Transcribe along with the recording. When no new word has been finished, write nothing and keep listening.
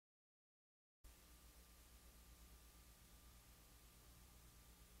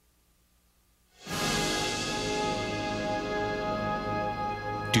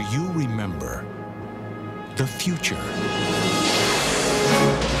Do you remember the future?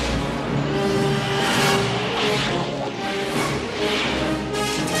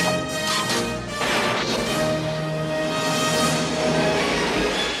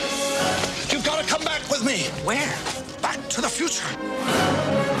 You've got to come back with me. Where? Back to the future.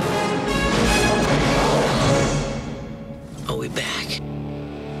 Are we back?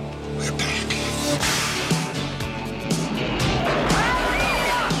 We're back.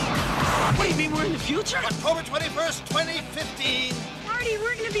 What do you mean we're in the future? October 21st, 2015. Marty,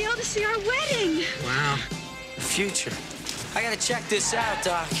 we're going to be able to see our wedding. Wow. The future. I gotta check this out,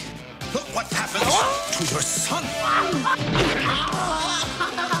 Doc. Look what happens to your son.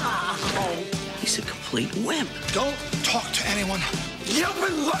 He's a complete wimp. Don't talk to anyone. You've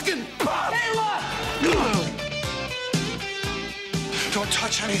been looking, Bob. Don't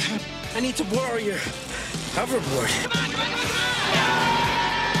touch anything. I need to borrow your hoverboard.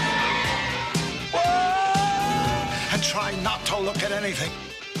 And try not to look at anything.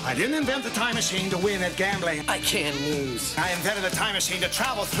 I didn't invent the time machine to win at gambling. I can't lose. I invented a time machine to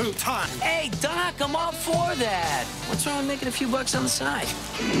travel through time. Hey, Doc, I'm all for that. What's wrong with making a few bucks on the side?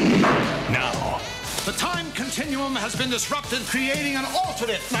 Now, The time continuum has been disrupted, creating an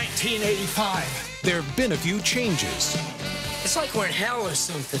alternate 1985. there have been a few changes. It's like we're in hell or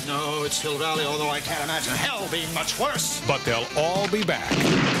something. No, it's Hill Valley, although I can't imagine hell being much worse. But they'll all be back.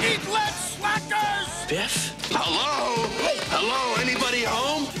 Eat less, slackers! Biff? Hello? Hello? Anybody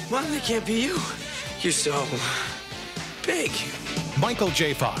home? Well, that can't be you. You're so big. Michael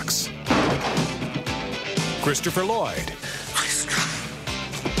J. Fox. Christopher Lloyd.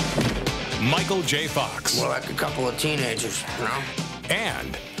 Michael J. Fox. More like a couple of teenagers, you know?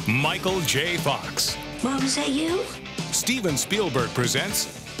 And Michael J. Fox. Mom, is that you? Steven Spielberg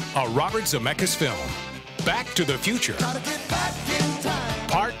presents a Robert Zemeckis film, Back to the Future,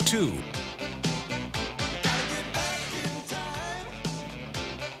 Part 2.